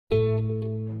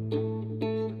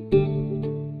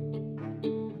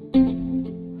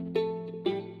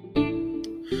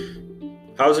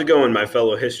How's it going, my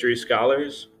fellow history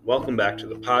scholars? Welcome back to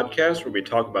the podcast where we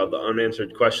talk about the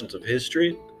unanswered questions of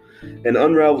history and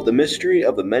unravel the mystery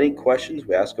of the many questions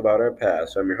we ask about our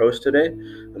past. I'm your host today,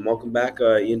 and welcome back,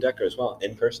 Ian Decker, as well,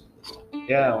 in person this time.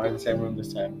 Yeah, we're in the same room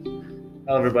this time.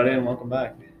 Hello, everybody, and welcome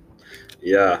back.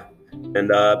 Yeah.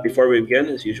 And before we begin,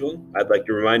 as usual, I'd like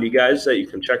to remind you guys that you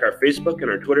can check our Facebook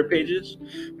and our Twitter pages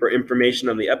for information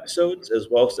on the episodes, as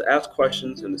well as to ask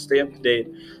questions and to stay up to date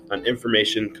on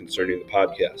information concerning the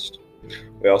podcast.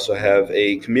 We also have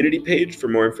a community page for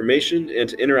more information and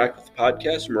to interact with the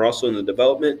podcast, and we're also in the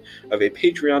development of a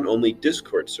Patreon-only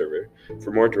Discord server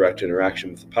for more direct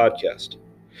interaction with the podcast.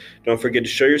 Don't forget to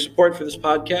show your support for this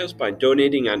podcast by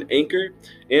donating on Anchor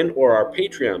and or our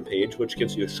Patreon page, which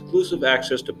gives you exclusive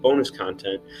access to bonus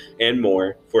content and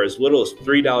more for as little as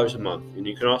 $3 a month. And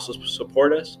you can also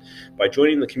support us by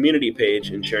joining the community page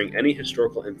and sharing any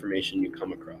historical information you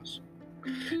come across.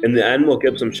 In the end, we'll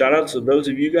give some shout-outs to those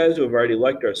of you guys who have already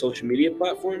liked our social media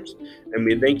platforms, and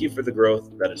we thank you for the growth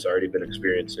that it's already been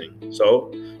experiencing.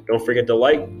 So, don't forget to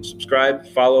like, subscribe,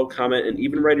 follow, comment, and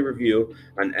even write a review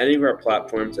on any of our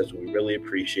platforms, as we really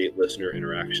appreciate listener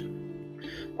interaction.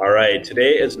 All right,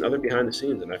 today is another behind the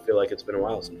scenes, and I feel like it's been a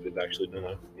while since we've actually done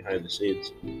a behind the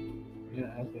scenes. Yeah,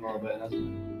 it has been a little bit,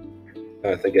 hasn't it?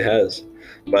 I think it has.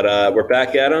 But we're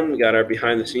back at them. We got our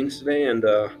behind the scenes today, and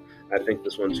I think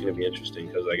this one's going to be interesting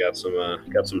because I got some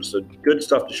good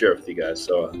stuff to share with you guys.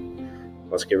 So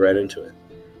let's get right into it.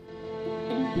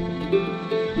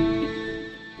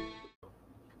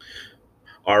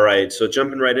 All right, so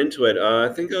jumping right into it,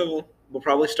 I think we'll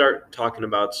probably start talking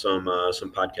about some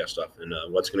podcast stuff and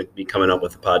what's going to be coming up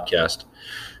with the podcast.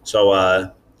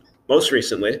 So most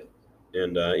recently,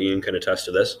 and Ian can attest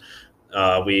to this,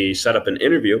 we set up an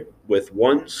interview with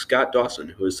one Scott Dawson,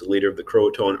 who is the leader of the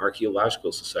Croatoan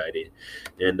Archaeological Society.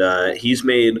 And he's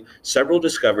made several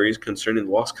discoveries concerning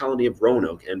the lost colony of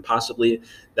Roanoke, and possibly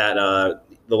that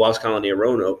the lost colony of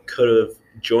Roanoke could have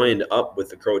joined up with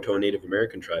the Croatoan Native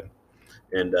American tribe.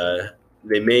 And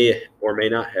they may or may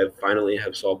not have finally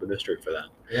have solved the mystery for that.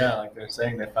 Yeah, like they're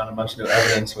saying, they found a bunch of new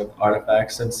evidence with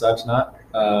artifacts and such, not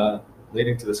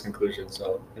leading to this conclusion.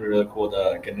 So it'd be really cool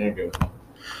to get an interview with them.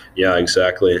 Yeah,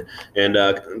 exactly. And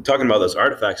talking about those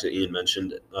artifacts that Ian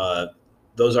mentioned,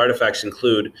 those artifacts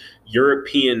include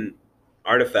European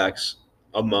artifacts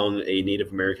among a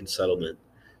Native American settlement.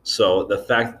 So the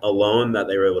fact alone that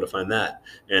they were able to find that.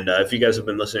 And if you guys have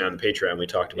been listening on Patreon, we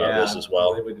talked about this as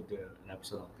well. We did do an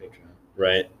episode on Patreon.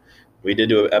 Right. We did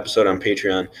do an episode on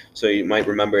Patreon. So you might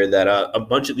remember that a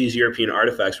bunch of these European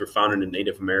artifacts were found in a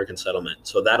Native American settlement.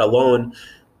 So that alone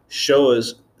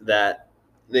shows that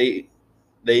they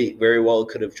very well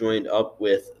could have joined up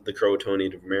with the Croatoan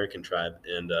Native American tribe.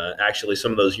 And actually, some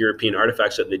of those European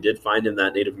artifacts that they did find in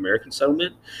that Native American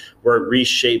settlement were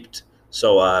reshaped.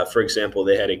 So, for example,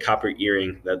 they had a copper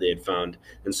earring that they had found,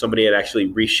 and somebody had actually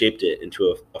reshaped it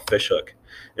into a fish hook.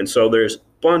 And so there's a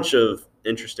bunch of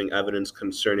interesting evidence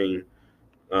concerning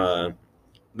the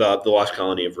lost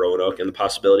colony of Roanoke and the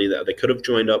possibility that they could have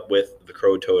joined up with the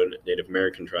Croatoan Native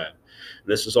American tribe.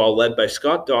 And this is all led by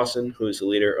Scott Dawson, who is the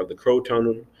leader of the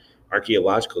Croatoan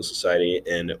Archaeological Society,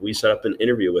 and we set up an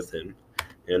interview with him.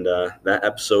 And that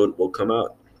episode will come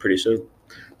out pretty soon.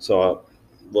 So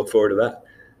look forward to that.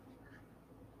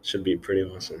 Should be pretty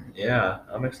awesome. Yeah,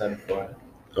 I'm excited for it.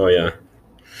 Oh, yeah.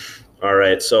 All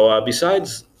right. So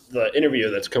besides the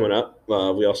interview that's coming up,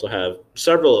 we also have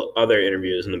several other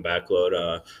interviews in the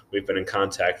backload. We've been in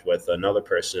contact with another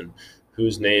person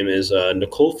whose name is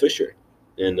Nicole Fisher,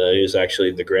 and he's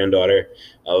actually the granddaughter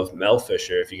of Mel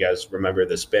Fisher. If you guys remember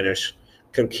the Spanish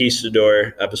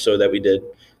conquistador episode that we did,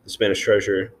 the Spanish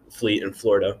treasure fleet in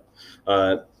Florida,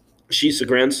 she's the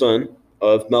grandson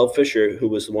of Mel Fisher, who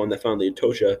was the one that found the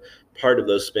Etosha, part of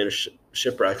those Spanish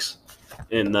shipwrecks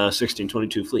in the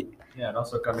 1622 fleet. Yeah, it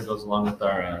also kind of goes along with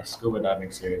our scuba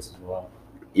diving series as well.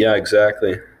 Yeah,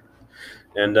 exactly.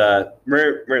 And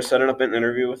we're setting up an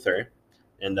interview with her,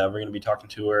 and we're going to be talking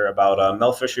to her about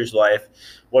Mel Fisher's life,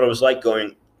 what it was like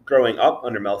growing up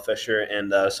under Mel Fisher,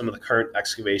 and some of the current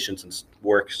excavations and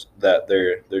works that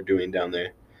they're doing down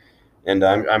there. And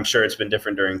I'm sure it's been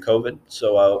different during COVID,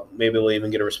 so maybe we'll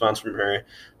even get a response from her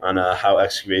on how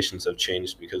excavations have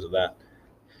changed because of that.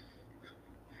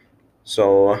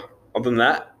 So other than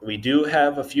that, we do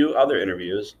have a few other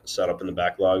interviews set up in the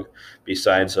backlog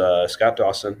besides Scott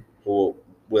Dawson, who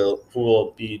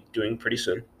will be doing pretty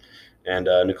soon, and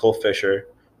Nicole Fisher.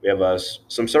 We have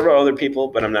several other people,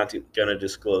 but I'm not going to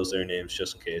disclose their names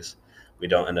just in case we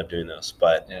don't end up doing this.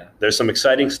 But yeah, there's some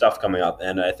exciting stuff coming up,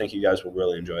 and I think you guys will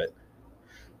really enjoy it.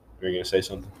 Were you going to say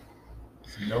something?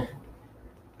 Nope.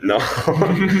 No.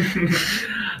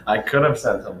 I could have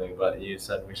said something, but you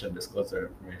said we shouldn't disclose their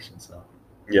information, so.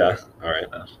 Yeah. All right.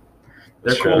 They're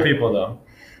That's cool true. people, though.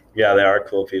 Yeah, they are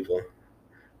cool people,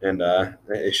 and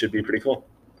it should be pretty cool.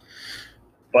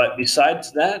 But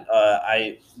besides that,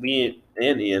 we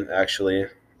and Ian actually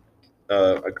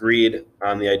agreed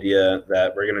on the idea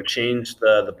that we're going to change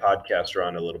the podcast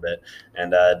around a little bit,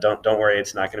 and don't worry,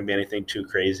 it's not going to be anything too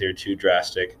crazy or too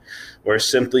drastic. We're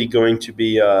simply going to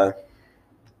be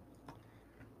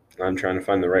I'm trying to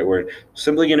find the right word.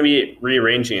 Simply going to be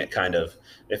rearranging it, kind of.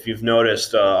 If you've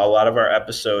noticed, a lot of our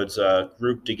episodes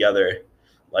grouped together,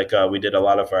 like we did a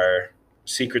lot of our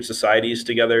secret societies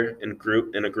together in a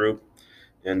group,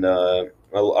 and a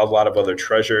lot of other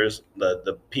treasures.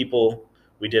 The people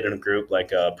we did in a group,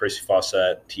 like Percy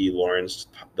Fawcett, T. Lawrence,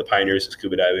 the Pioneers of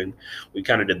Scuba Diving. We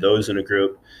kind of did those in a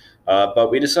group,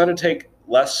 but we decided to take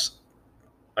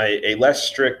a less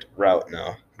strict route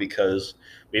now because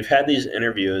we've had these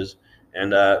interviews,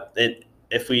 and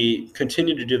if we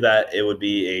continue to do that, it would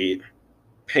be a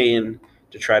pain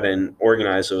to try to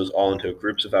organize those all into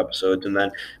groups of episodes, and then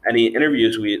any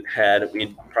interviews we had,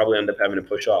 we'd probably end up having to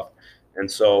push off. And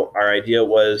so our idea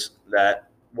was that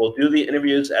we'll do the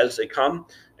interviews as they come,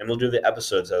 and we'll do the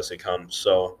episodes as they come.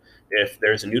 So if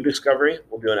there's a new discovery,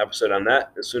 we'll do an episode on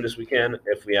that as soon as we can.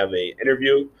 If we have an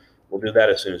interview, we'll do that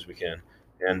as soon as we can.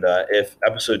 And if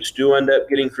episodes do end up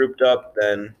getting grouped up,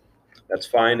 then that's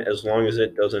fine, as long as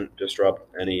it doesn't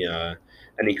disrupt any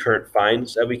current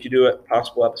finds that we could do a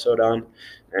possible episode on,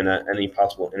 and any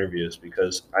possible interviews,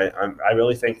 because I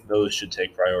really think those should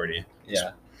take priority.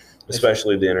 Yeah.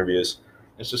 Especially the interviews.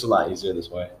 It's just a lot easier this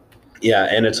way. Yeah,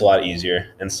 and it's a lot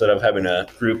easier instead of having to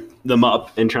group them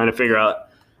up and trying to figure out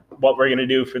what we're going to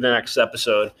do for the next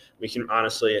episode. We can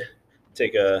honestly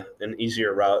take an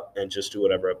easier route and just do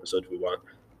whatever episodes we want.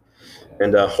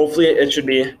 And hopefully it should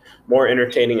be more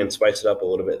entertaining and spice it up a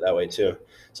little bit that way too.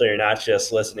 So you're not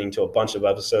just listening to a bunch of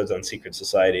episodes on secret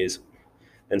societies.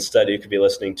 Instead, you could be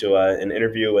listening to an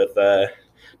interview with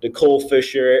Nicole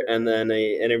Fisher and then an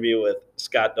interview with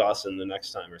Scott Dawson the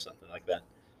next time or something like that.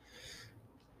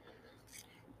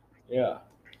 Yeah.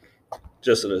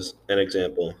 Just as an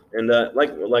example. And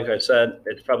like I said,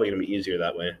 it's probably going to be easier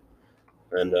that way.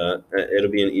 And it'll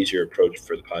be an easier approach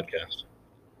for the podcast.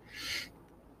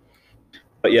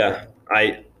 But yeah,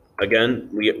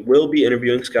 we will be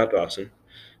interviewing Scott Dawson.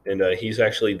 And he's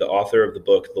actually the author of the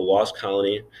book, The Lost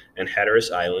Colony and Hatteras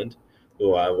Island,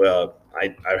 who I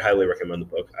highly recommend the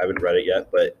book. I haven't read it yet,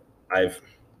 but I've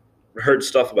heard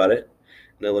stuff about it,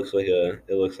 and it looks like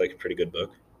a pretty good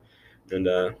book.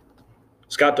 And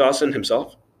Scott Dawson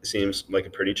himself seems like a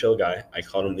pretty chill guy. I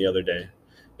called him the other day,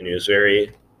 and he was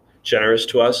very generous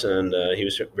to us, and he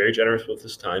was very generous with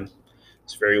his time.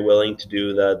 He's very willing to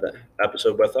do the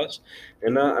episode with us,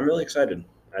 and I'm really excited.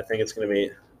 I think it's going to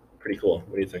be pretty cool.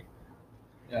 What do you think?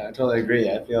 Yeah, I totally agree.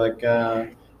 I feel like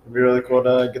it'd be really cool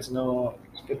to get to know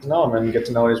him and get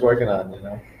to know what he's working on,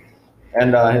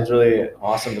 and his really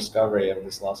awesome discovery of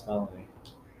this lost colony.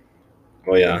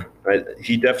 Oh yeah,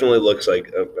 he definitely looks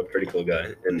like a pretty cool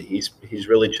guy, and he's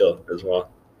really chill as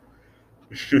well.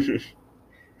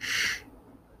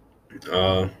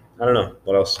 I don't know.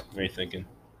 What else are you thinking?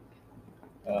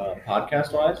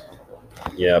 Podcast wise?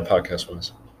 Yeah, podcast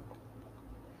wise.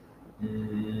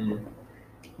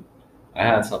 I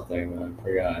had something, but I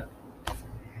forgot.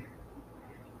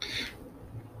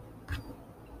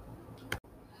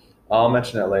 I'll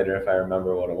mention it later if I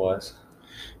remember what it was.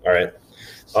 All right.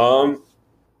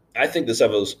 I think this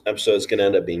episode is going to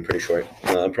end up being pretty short,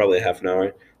 probably a half an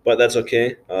hour, but that's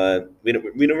okay. We don't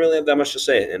really have that much to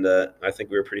say, and I think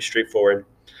we were pretty straightforward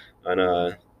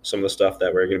on some of the stuff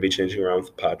that we're going to be changing around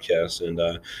with the podcast.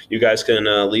 And you guys can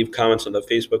leave comments on the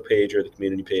Facebook page or the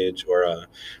community page, or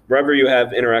wherever you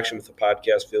have interaction with the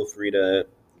podcast. Feel free to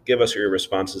give us your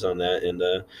responses on that, and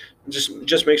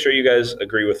just make sure you guys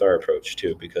agree with our approach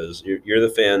too, because you're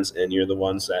the fans and you're the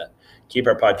ones that keep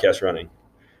our podcast running.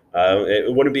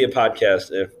 It wouldn't be a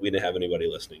podcast if we didn't have anybody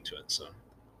listening to it. So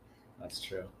that's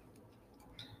true.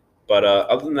 But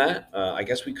other than that, I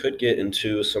guess we could get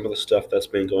into some of the stuff that's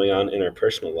been going on in our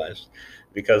personal lives,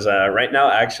 because right now,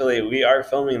 actually, we are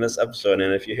filming this episode,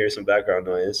 and if you hear some background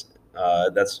noise,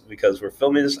 that's because we're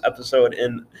filming this episode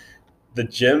in the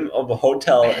gym of a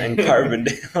hotel in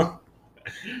Carbondale.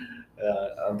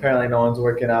 Apparently no one's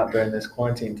working out during this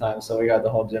quarantine time, so we got the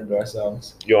whole gym to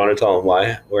ourselves. You want to tell them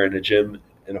why we're in a gym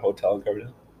in a hotel in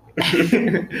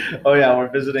Carbondale? Oh yeah, we're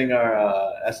visiting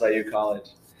our SIU college,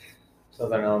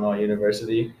 Southern Illinois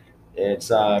University. It's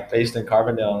based in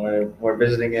Carbondale, and we're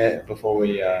visiting it before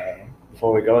we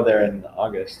go there in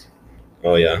August.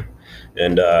 Oh yeah,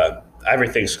 and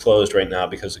everything's closed right now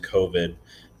because of COVID.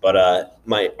 But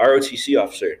my ROTC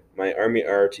officer, my Army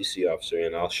ROTC officer,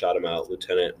 and I'll shout him out,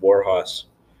 Lieutenant Warhorse.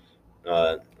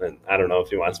 And I don't know if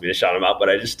he wants me to shout him out, but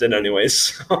I just did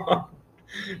anyways.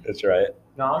 That's right.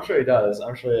 No, I'm sure he does.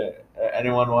 I'm sure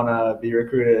anyone want to be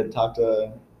recruited, talk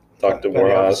to Petty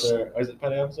Warhorse. Or is it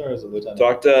petty officer or is it lieutenant?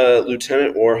 Talk to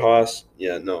Lieutenant Warhorse.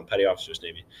 Yeah, no, petty officer's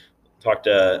Navy. Talk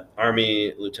to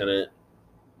Army Lieutenant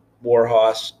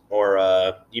Warhorse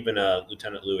or even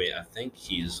Lieutenant Louis. I think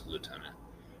he's lieutenant.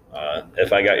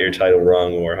 If I got your title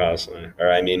wrong, Warhorse,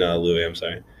 Louis, I'm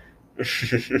sorry.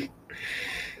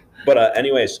 But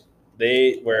anyways,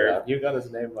 they were. Yeah, if you got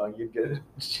his name wrong, you'd get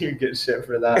shit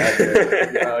for that at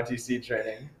your ROTC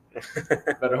training.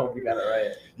 Better hope you got it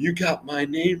right. You got my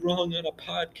name wrong on a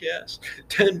podcast.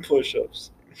 10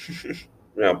 push-ups.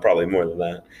 No, probably more than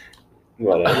that.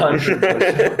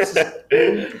 100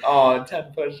 push-ups. Oh,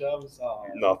 10 push-ups. Oh,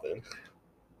 nothing.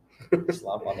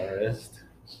 Slap on the wrist.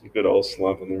 Good old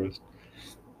slap on the wrist.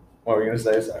 What were you gonna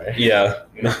say? Sorry. Yeah.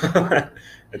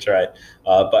 That's right.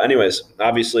 But anyways,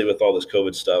 obviously with all this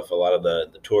COVID stuff, a lot of the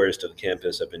tours to the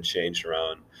campus have been changed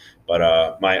around.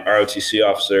 But my ROTC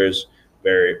officers,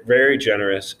 very, very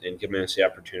generous in giving us the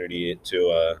opportunity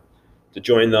to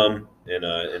join them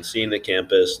and seeing the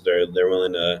campus. They're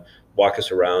willing to walk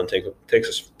us around, take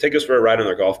us for a ride on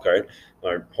their golf cart,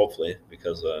 or hopefully,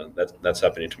 because that's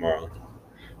happening tomorrow.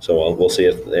 So we'll see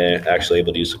if they're actually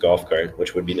able to use the golf cart,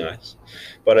 which would be nice.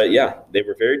 But yeah, they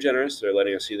were very generous. They're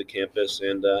letting us see the campus,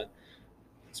 and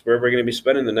it's where we're going to be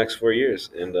spending the next 4 years.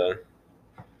 And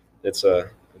it's going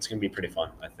to be pretty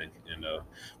fun, I think. And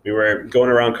we were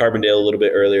going around Carbondale a little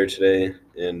bit earlier today,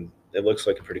 and it looks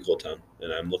like a pretty cool town.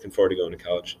 And I'm looking forward to going to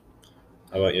college.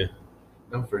 How about you?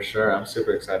 No, for sure. I'm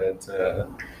super excited to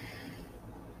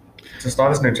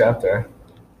start this new chapter.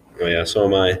 Oh, yeah, so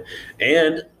am I.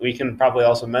 And we can probably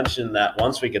also mention that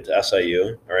once we get to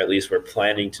SIU, or at least we're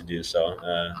planning to do so,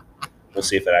 we'll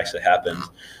see if it actually happens,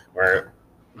 we're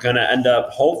going to end up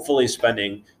hopefully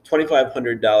spending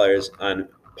 $2,500 on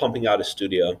pumping out a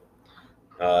studio.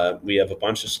 We have a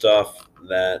bunch of stuff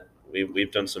that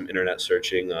we've done some internet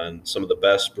searching on some of the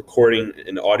best recording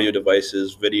and audio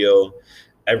devices, video,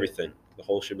 everything, the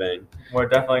whole shebang. We're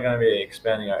definitely going to be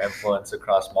expanding our influence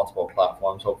across multiple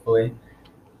platforms, hopefully.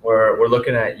 We're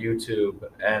looking at YouTube,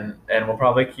 and we'll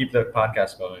probably keep the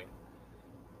podcast going.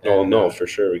 Oh, no, for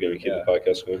sure. We're going to keep the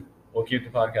podcast going. We'll keep the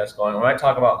podcast going. We might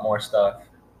talk about more stuff,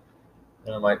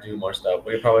 and we might do more stuff.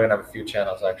 We're probably going to have a few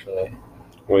channels, actually.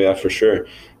 Oh, yeah, for sure.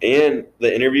 And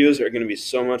the interviews are going to be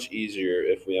so much easier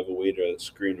if we have a way to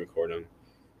screen record them.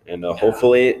 And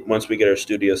hopefully, once we get our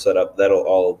studio set up, that'll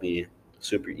all be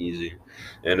super easy.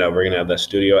 And we're going to have that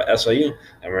studio at SIU,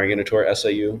 and we're going to tour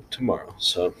SIU tomorrow.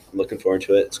 So I'm looking forward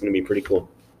to it. It's going to be pretty cool.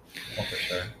 Oh, for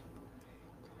sure.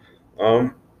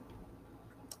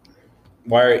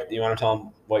 You want to tell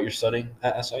them what you're studying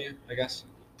at SIU, I guess?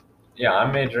 Yeah,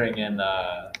 I'm majoring in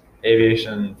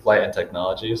aviation flight and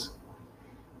technologies.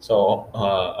 So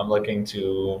I'm looking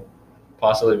to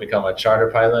possibly become a charter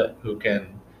pilot who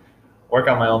can work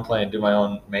on my own plane, do my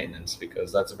own maintenance,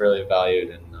 because that's really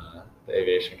valued in the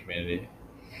aviation community.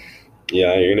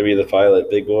 Yeah, you're gonna be the pilot,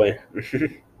 big boy.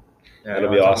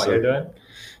 That'll be awesome. What you're doing?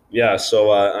 Yeah,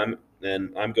 so I'm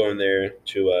going there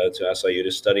to SIU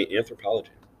to study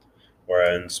anthropology,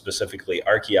 and specifically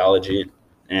archaeology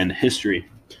and history.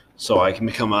 So I can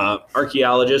become an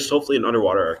archaeologist, hopefully an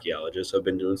underwater archaeologist. I've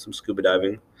been doing some scuba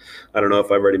diving. I don't know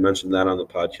if I've already mentioned that on the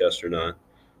podcast or not,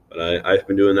 but I've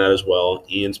been doing that as well.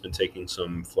 Ian's been taking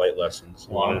some flight lessons.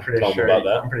 Well, I'm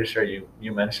pretty sure you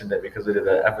mentioned it because we did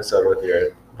an episode with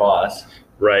your boss.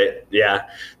 Right, yeah.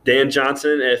 Dan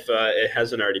Johnson, if it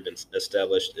hasn't already been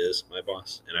established, is my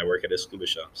boss, and I work at his scuba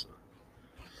shop. So.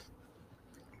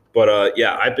 But,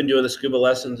 yeah, I've been doing the scuba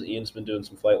lessons. Ian's been doing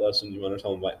some flight lessons. You want to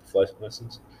tell him about flight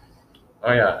lessons?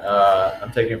 Oh, yeah.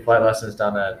 I'm taking flight lessons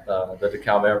down at the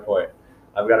DeKalb Airport.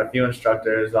 I've got a few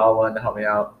instructors all willing to help me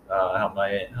out,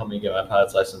 help me get my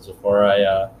pilot's license before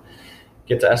I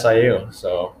get to SIU.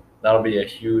 So that'll be a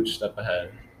huge step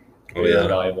ahead. Really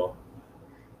valuable.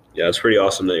 Yeah, it's pretty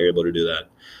awesome that you're able to do that.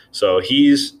 So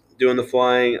he's doing the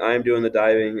flying, I'm doing the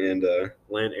diving, and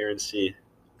land, air, and sea.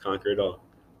 Conquer it all.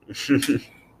 For sure.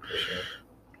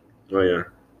 Oh, yeah.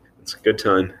 It's a good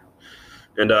time.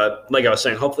 And like I was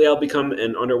saying, hopefully I'll become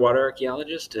an underwater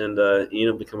archaeologist, and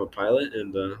Ian will become a pilot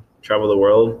and travel the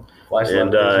world. Fly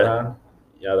celebrities around.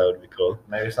 Yeah, that would be cool.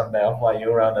 Maybe someday I'll fly you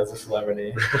around as a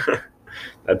celebrity.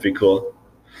 That'd be cool.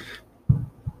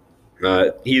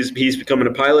 He's becoming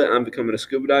a pilot. I'm becoming a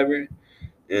scuba diver.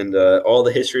 And all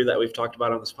the history that we've talked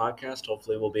about on this podcast,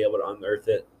 hopefully we'll be able to unearth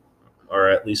it, or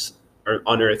at least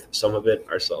unearth some of it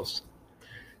ourselves.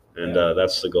 and Yeah.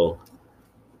 that's the goal.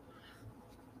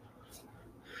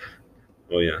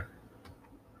 Oh yeah.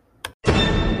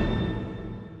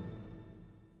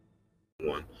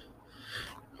 One.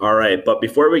 All right, but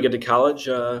before we get to college,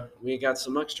 we got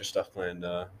some extra stuff planned.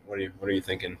 What are you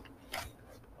thinking?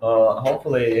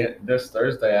 Hopefully this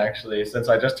Thursday, actually, since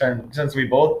we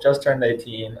both just turned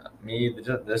 18,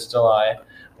 this July,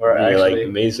 we're You're like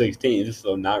actually May 16th,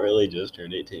 so not really just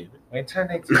turned 18. we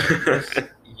turned 18 this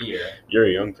year. You're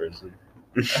a young person.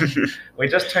 We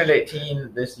just turned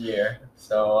 18 this year,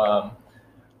 so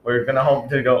we're gonna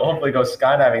hopefully go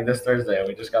skydiving this Thursday.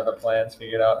 We just got the plans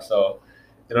figured out, so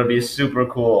it'll be super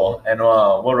cool, and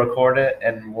we'll record it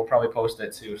and we'll probably post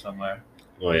it too somewhere.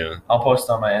 Oh yeah. I'll post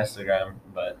on my Instagram,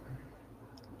 but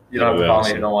you don't have to follow me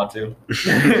if you don't want to.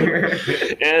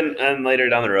 and later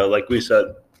down the road, like we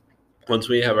said, once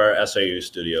we have our SIU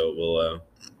studio,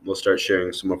 we'll start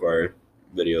sharing some of our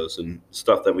videos and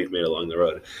stuff that we've made along the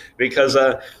road, because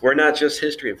we're not just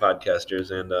history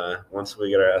podcasters. And once we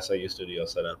get our SIU studio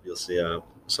set up, you'll see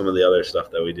some of the other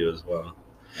stuff that we do as well.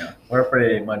 Yeah, we're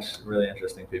pretty much really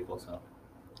interesting people, so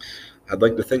I'd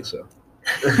like to think so.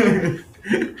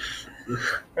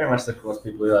 pretty much the coolest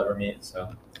people you'll ever meet.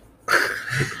 So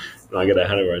Not get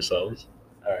ahead of ourselves.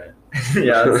 all right,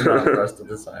 yeah, that's not for us to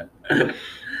decide.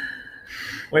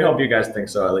 We hope you guys think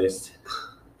so, at least.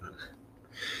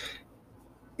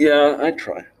 Yeah, I'd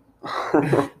try.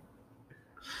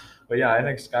 But yeah, I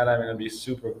think skydiving would be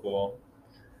super cool.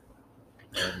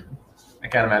 And I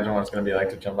can't imagine what it's going to be like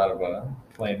to jump out of a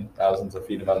plane thousands of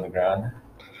feet above the ground.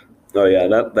 Oh yeah,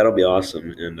 that'll be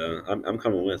awesome, and I'm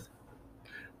coming with.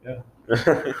 Yeah.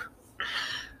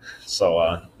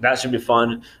 So that should be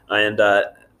fun, and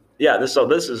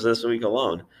this is this week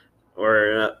alone.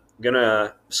 We're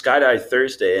gonna skydive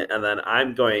Thursday, and then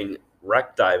I'm going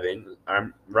wreck diving.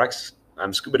 I'm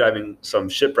scuba diving some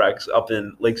shipwrecks up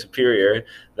in Lake Superior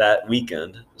that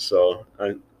weekend. So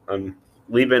I'm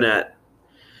leaving at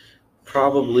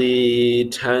probably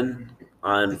 10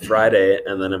 on Friday,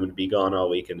 and then I'm going to be gone all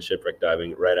weekend shipwreck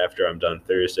diving right after I'm done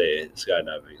Thursday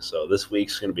skydiving. So this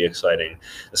week's going to be exciting,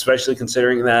 especially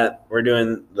considering that we're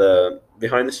doing the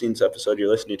behind the scenes episode you're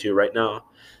listening to right now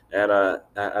at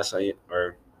SIU,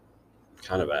 or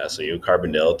kind of at SIU,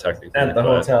 Carbondale technically. At the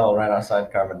hotel right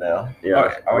outside Carbondale.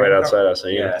 Yeah, right outside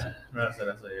SIU. Yeah, right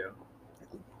outside SIU.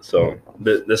 So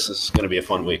this is going to be a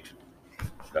fun week.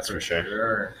 That's for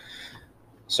sure.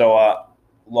 So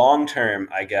long term,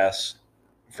 I guess,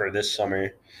 for this summer,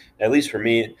 at least for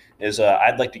me, is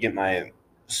I'd like to get my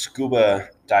scuba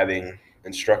diving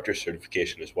instructor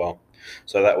certification as well.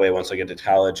 So that way, once I get to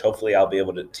college, hopefully I'll be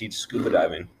able to teach scuba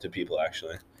diving to people,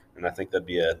 actually. And I think that'd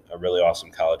be a really awesome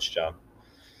college job.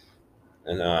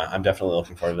 And I'm definitely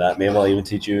looking forward to that. Maybe I'll even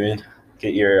teach you, Ian.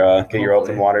 Get your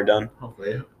open water done.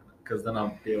 Hopefully, because then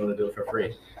I'll be able to do it for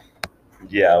free.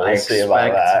 Yeah, we'll see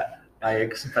about that. I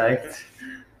expect.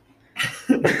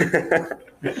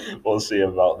 We'll see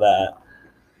about that.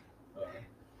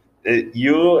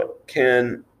 You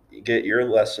can get your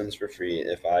lessons for free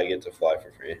if I get to fly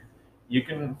for free. You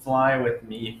can fly with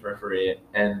me for free,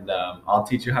 and I'll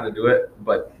teach you how to do it.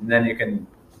 But then you can,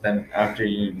 after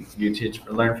you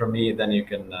learn from me, then you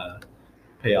can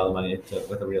pay all the money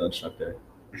with a real instructor.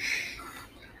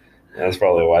 That's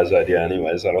probably a wise idea,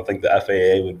 anyways. I don't think the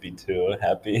FAA would be too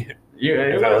happy.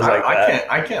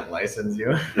 I can't license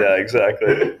you. Yeah,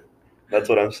 exactly. That's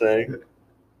what I'm saying.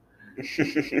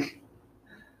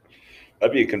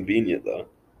 That'd be convenient, though.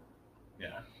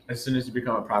 Yeah. As soon as you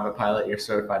become a private pilot, you're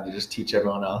certified to just teach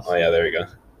everyone else. Oh, yeah, there you go.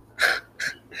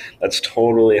 That's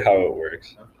totally how it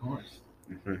works. Of course.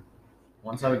 Mm-hmm.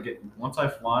 Once I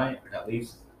fly at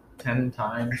least 10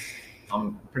 times,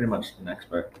 I'm pretty much an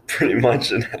expert. Pretty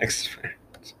much an expert.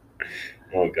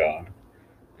 Oh, God.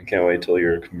 I can't wait till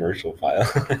you're a commercial pilot.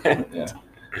 Yeah.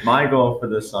 My goal for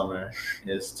this summer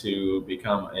is to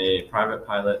become a private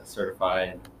pilot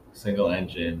certified single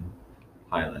engine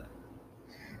pilot.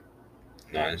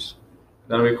 Nice.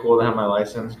 That'll be cool to have my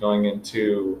license going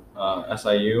into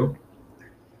SIU.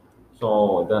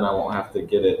 So then I won't have to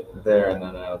get it there, and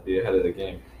then I'll be ahead of the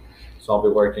game. So I'll be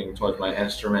working towards my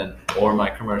instrument or my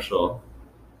commercial,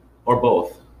 or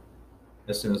both,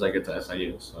 as soon as I get to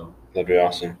SIU. So that'd be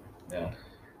awesome. Yeah.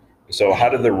 So how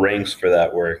do the ranks for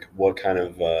that work? What kind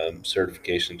of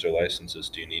certifications or licenses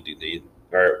do you need,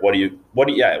 or what do you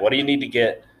need to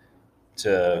get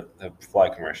to fly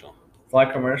commercial?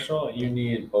 Fly commercial, you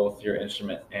need both your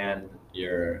instrument and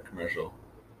your commercial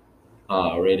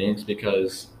ratings,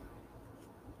 because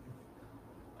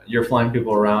you're flying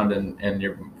people around and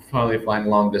you're probably flying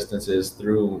long distances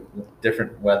through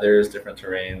different weathers, different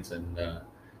terrains, and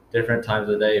different times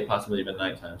of the day, possibly even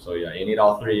nighttime. So yeah, you need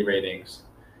all three ratings.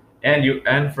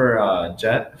 And for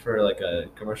jet, for like a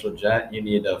commercial jet, you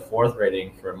need a fourth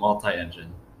rating for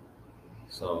multi-engine.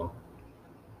 So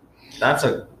that's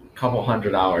a couple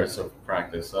hundred hours of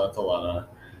practice. So that's a lot of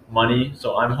money.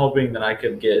 So I'm hoping that I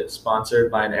could get sponsored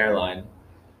by an airline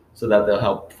so that they'll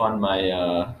help fund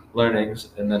my learnings.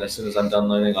 And then as soon as I'm done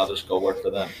learning, I'll just go work for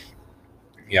them.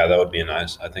 Yeah, that would be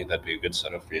nice. I think that'd be a good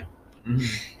setup for you.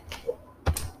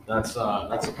 That's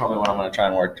probably what I'm going to try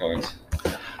and work towards.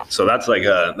 So that's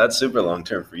that's super long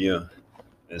term for you,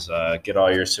 is get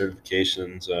all your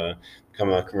certifications,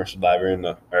 become a commercial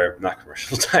diver, or not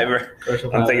commercial diver.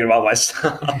 I'm thinking about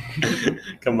myself.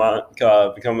 Become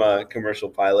a commercial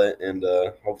pilot, and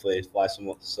hopefully fly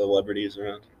some celebrities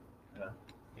around.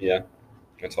 Yeah,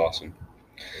 that's awesome.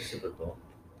 That's super cool.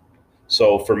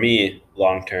 So for me,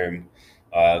 long term,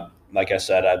 like I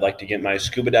said, I'd like to get my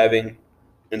scuba diving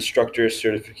instructor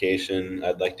certification.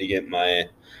 I'd like to get my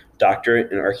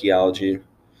doctorate in archaeology,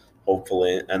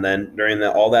 hopefully, and then during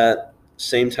all that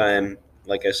same time,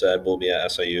 like I said, we'll be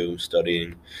at SIU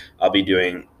studying. I'll be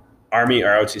doing Army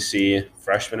ROTC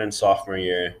freshman and sophomore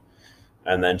year,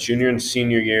 and then junior and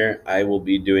senior year, I will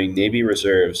be doing Navy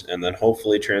Reserves, and then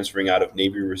hopefully transferring out of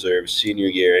Navy Reserves senior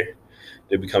year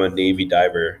to become a Navy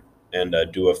diver and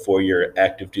do a 4-year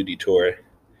active duty tour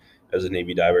as a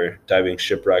Navy diver, diving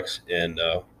shipwrecks and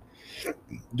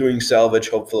doing salvage,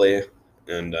 hopefully,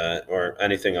 and or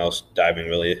anything else diving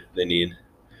really they need,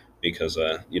 because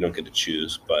you don't get to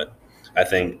choose. But I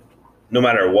think no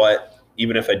matter what,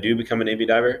 even if I do become a Navy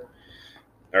diver,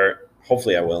 or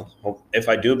hopefully I will, if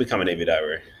I do become a Navy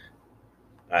diver,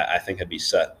 I think I'd be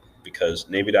set, because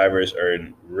Navy divers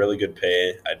earn really good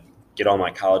pay. I'd get all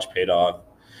my college paid off,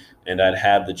 and I'd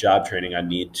have the job training I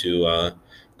need to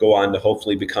go on to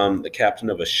hopefully become the captain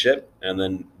of a ship and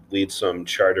then lead some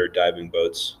charter diving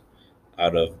boats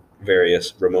out of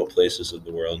various remote places of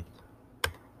the world.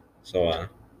 So,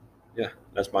 yeah,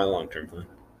 that's my long-term plan.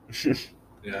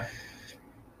 Yeah.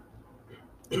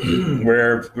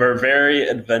 We're very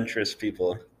adventurous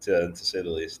people, to say the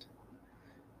least.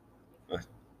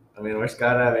 I mean, we're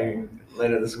skydiving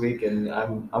later this week, and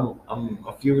I'm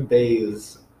a few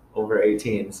days over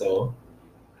 18, so.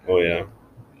 Oh yeah,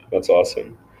 that's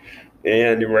awesome.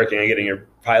 And you're working on getting your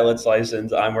pilot's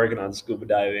license. I'm working on scuba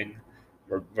diving.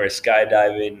 We're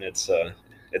skydiving. It's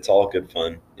all good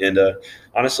fun. And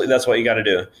honestly, that's what you got to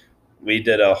do. We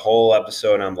did a whole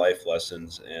episode on life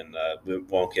lessons, and we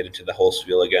won't get into the whole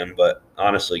spiel again. But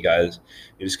honestly, guys,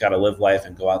 you just got to live life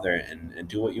and go out there and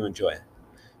do what you enjoy.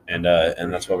 And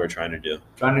that's what we're trying to do.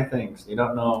 Try new things. You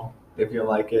don't know if you'll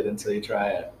like it until you try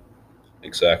it.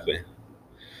 Exactly.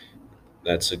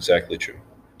 That's exactly true.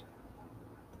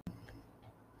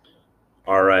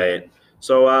 All right.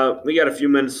 So we got a few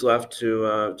minutes left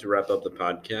to wrap up the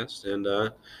podcast, and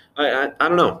I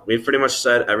don't know. We've pretty much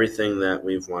said everything that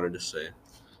we've wanted to say,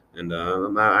 and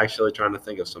I'm actually trying to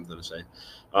think of something to say.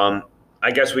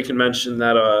 I guess we can mention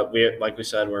that like we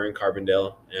said, we're in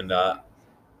Carbondale, and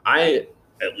I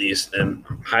at least am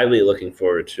highly looking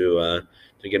forward to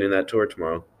getting that tour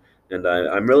tomorrow, and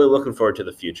I'm really looking forward to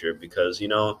the future, because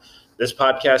this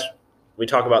podcast, we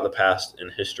talk about the past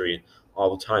and history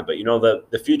all the time, but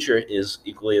the future is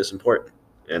equally as important,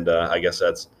 and I guess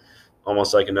that's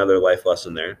almost like another life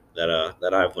lesson there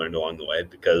that I've learned along the way,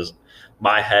 because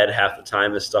my head half the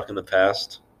time is stuck in the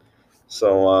past.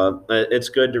 So it's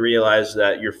good to realize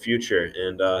that your future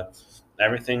and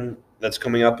everything that's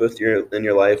coming up in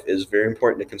your life is very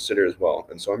important to consider as well.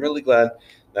 And so I'm really glad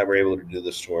that we're able to do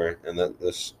this tour and that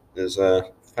this is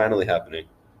finally happening.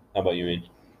 How about you, Ian?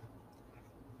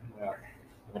 Yeah.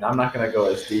 I mean, I'm not going to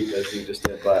go as deep as you just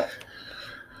did, but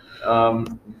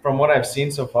from what I've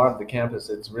seen so far of the campus,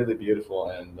 it's really beautiful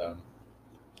and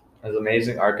has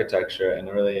amazing architecture and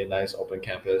a really nice open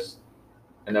campus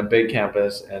and a big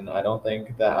campus. And I don't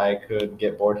think that I could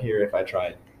get bored here if I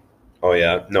tried. Oh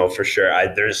yeah, no, for sure.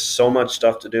 There's so much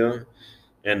stuff to do,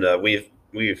 and we've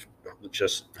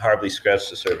just hardly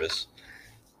scratched the surface.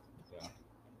 Yeah.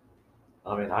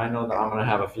 I mean, I know that I'm gonna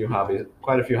have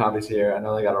quite a few hobbies here. I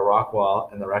know they got a rock wall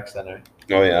in the rec center.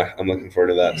 Oh yeah, I'm looking forward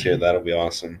to that too. That'll be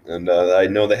awesome. And I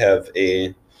know they have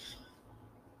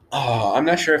I'm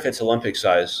not sure if it's Olympic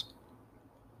size.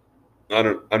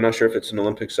 I'm not sure if it's an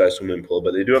Olympic size swimming pool,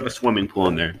 but they do have a swimming pool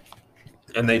in there,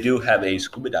 and they do have a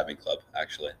scuba diving club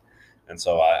actually. And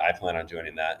so I plan on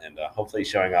joining that and hopefully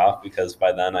showing off, because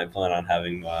by then I plan on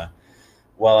having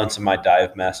well into my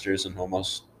dive masters and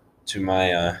almost to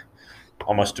my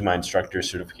instructor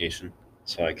certification,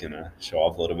 so I can show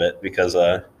off a little bit, because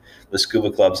the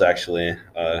scuba club's actually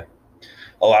a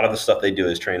lot of the stuff they do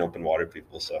is train open water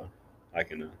people. So I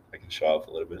can show off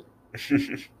a little bit.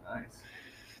 Nice.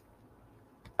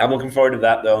 I'm looking forward to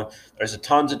that though. There's a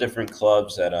tons of different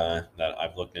clubs that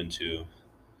I've looked into,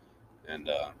 and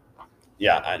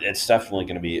it's definitely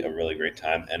going to be a really great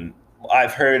time. And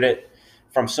I've heard it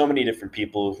from so many different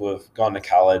people who have gone to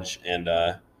college, and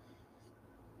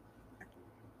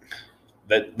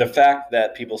the fact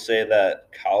that people say that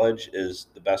college is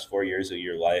the best 4 years of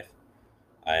your life,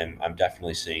 I'm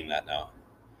definitely seeing that now.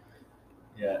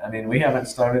 Yeah, I mean, we haven't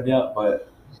started yet,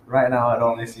 but right now it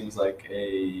only seems like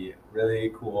a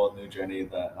really cool new journey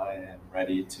that I am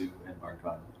ready to embark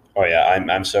on. Oh yeah,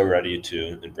 I'm so ready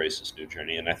to embrace this new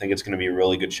journey, and I think it's going to be a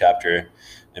really good chapter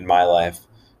in my life,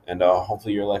 and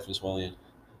hopefully your life as well, Ian.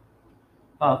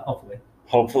 Hopefully.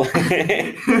 Hopefully,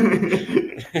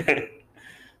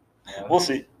 Yeah, we'll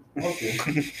see. we'll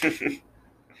see.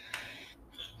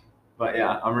 But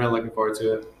yeah, I'm really looking forward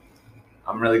to it.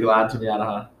 I'm really glad to be out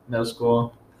of middle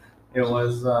school. It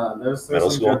was there's Middle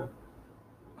some school? good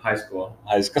high school.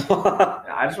 High school.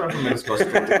 Yeah, I just went from middle school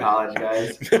straight to college,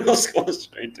 guys. Middle school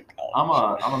straight to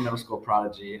college. I'm a middle school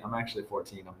prodigy. I'm actually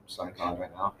 14. I'm starting college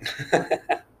right now.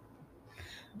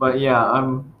 But yeah,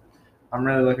 I'm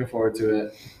really looking forward to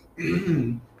it.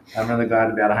 I'm really glad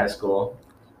to be out of high school.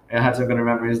 I had some good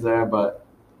memories there, but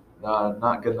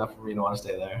not good enough for me to want to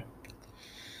stay there.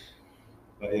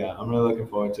 But yeah, I'm really looking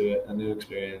forward to it. A new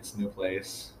experience, new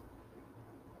place.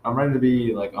 I'm ready to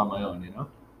be like on my own, you know?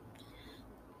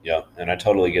 Yeah, and I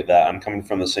totally get that. I'm coming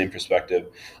from the same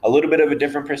perspective, a little bit of a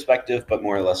different perspective, but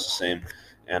more or less the same.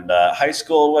 And high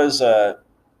school was, I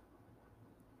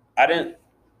didn't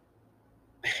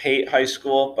hate high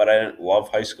school, but I didn't love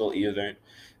high school either.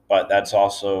 But that's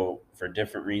also for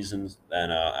different reasons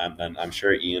than I'm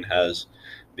sure Ian has,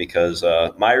 because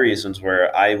my reasons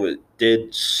were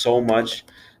did so much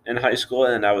in high school,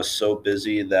 and I was so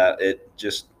busy that it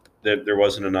just there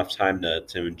wasn't enough time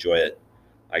to enjoy it.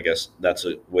 I guess that's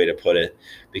a way to put it,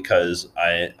 because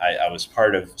I was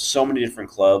part of so many different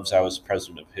clubs. I was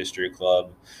president of History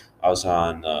Club. I was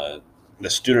on the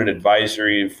student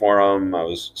advisory forum. I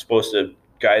was supposed to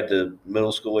guide the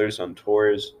middle schoolers on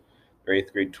tours, or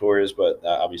eighth grade tours, but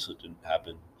that obviously didn't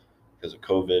happen because of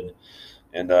COVID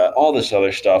and all this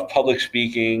other stuff. Public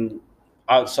speaking,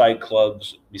 outside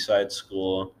clubs besides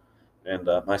school, and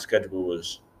my schedule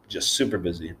was just super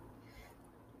busy.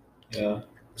 Yeah.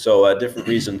 So different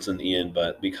reasons than Ian,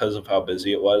 but because of how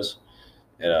busy it was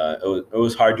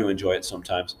hard to enjoy it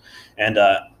sometimes. And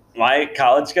my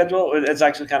college schedule, it's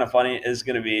actually kind of funny, is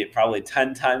going to be probably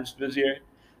 10 times busier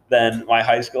than my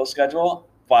high school schedule.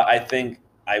 But I think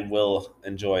I will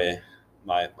enjoy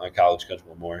my college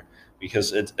schedule more,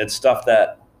 because it's stuff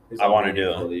that I want to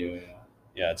do.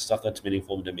 Yeah, it's stuff that's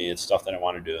meaningful to me. It's stuff that I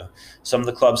want to do. Some of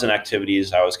the clubs and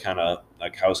activities I was kind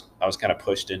of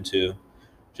pushed into,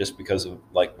 just because of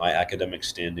like my academic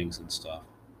standings and stuff.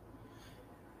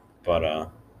 But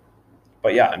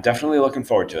yeah, I'm definitely looking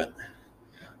forward to it.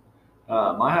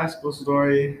 My high school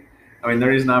story. I mean, the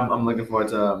reason I'm looking forward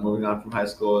to moving on from high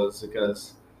school is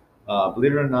because,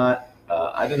 believe it or not,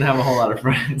 I didn't have a whole lot of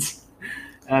friends,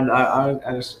 and I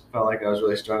just felt like I was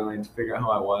really struggling to figure out who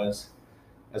I was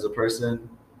as a person.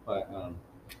 But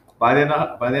by the end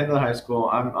of the high school,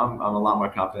 I'm a lot more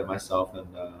confident in myself, and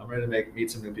I'm ready to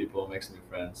meet some new people, make some new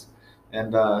friends,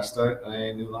 and start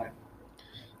a new life.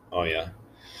 Oh yeah,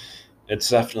 it's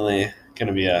definitely going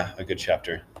to be a good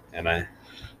chapter, and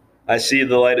I see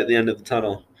the light at the end of the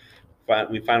tunnel.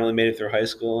 We finally made it through high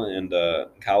school, and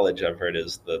college, I've heard,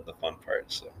 is the fun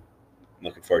part. So I'm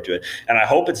looking forward to it, and I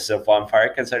hope it's a fun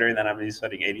part, considering that I'm going to be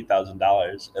spending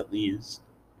 $80,000 at least.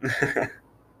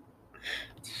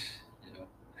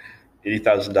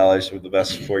 $80,000 for the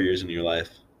best 4 years in your life.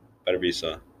 Better be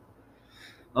so.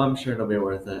 I'm sure it'll be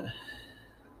worth it.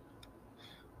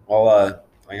 Well,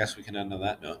 I guess we can end on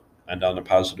that note. End on a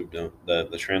positive note.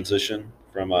 The transition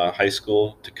from high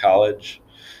school to college.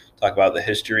 Talk about the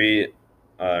history,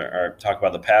 or talk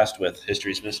about the past with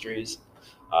History's Mysteries.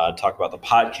 Talk about the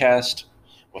podcast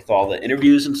with all the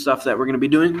interviews and stuff that we're going to be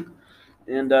doing.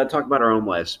 And talk about our own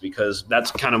lives, because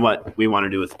that's kind of what we want to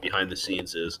do with Behind the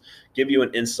Scenes, is give you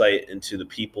an insight into the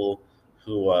people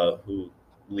who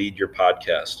lead your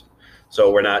podcast.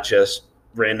 So we're not just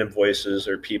random voices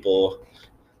or people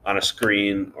on a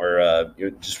screen, or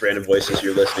just random voices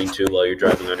you're listening to while you're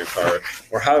driving on your car,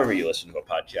 or however you listen to a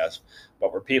podcast.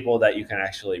 But we're people that you can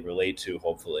actually relate to,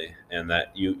 hopefully, and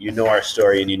that you know our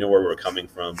story and you know where we're coming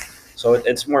from. So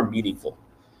it's more meaningful.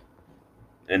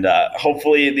 And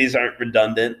hopefully these aren't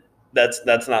redundant. That's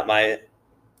not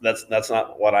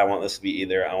what I want this to be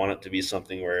either. I want it to be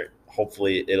something where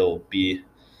hopefully it'll be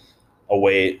a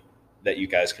way that you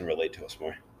guys can relate to us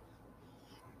more.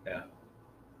 Yeah.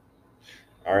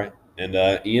 All right. And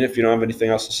Ian, if you don't have anything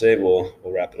else to say, we'll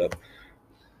wrap it up.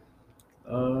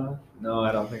 No,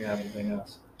 I don't think I have anything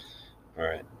else. All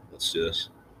right, let's do this.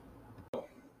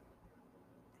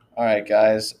 All right,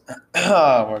 guys.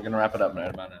 We're going to wrap it up right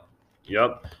about now.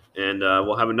 Yep. And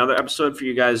we'll have another episode for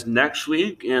you guys next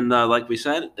week. And like we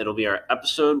said, it'll be our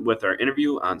episode with our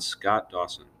interview on Scott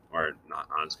Dawson. Or not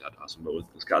on Scott Dawson, but with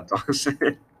Scott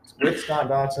Dawson. With Scott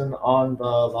Dawson on the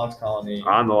Lost Colony.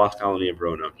 On the Lost Colony of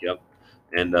Roanoke, yep.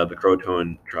 And the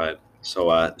Croatoan tribe.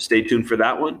 So stay tuned for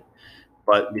that one.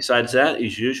 But besides that,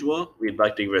 as usual, we'd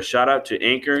like to give a shout out to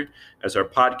Anchor as our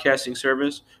podcasting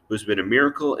service, who's been a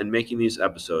miracle in making these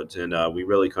episodes, and we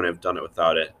really couldn't have done it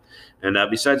without it. And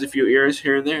besides a few errors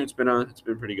here and there, it's been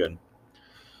pretty good.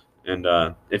 And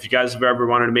if you guys have ever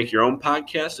wanted to make your own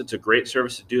podcast, it's a great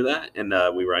service to do that, and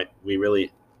we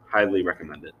really highly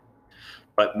recommend it.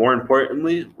 But more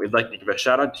importantly, we'd like to give a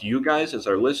shout out to you guys as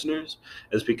our listeners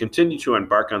as we continue to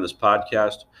embark on this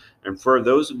podcast. And for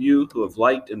those of you who have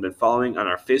liked and been following on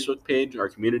our Facebook page, our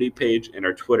community page, and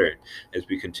our Twitter as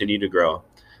we continue to grow.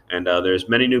 And there's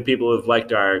many new people who have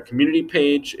liked our community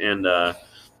page and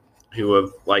who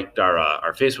have liked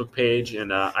our Facebook page.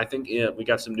 And I think we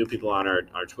got some new people on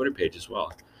our Twitter page as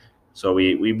well. So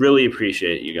we really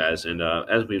appreciate you guys. And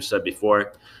as we've said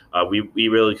before, we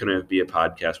really couldn't be a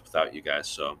podcast without you guys.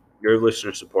 So your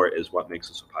listener support is what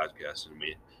makes us a podcast, and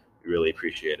we really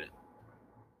appreciate it.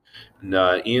 And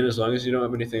Ian, as long as you don't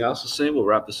have anything else to say, we'll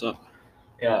wrap this up.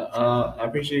 Yeah, I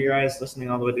appreciate you guys listening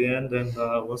all the way to the end, and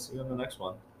we'll see you in the next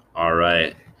one. All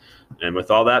right. And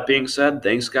with all that being said,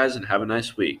 thanks, guys, and have a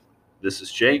nice week. This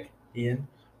is Jake. Ian.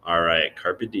 All right.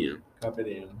 Carpe diem. Carpe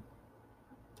diem.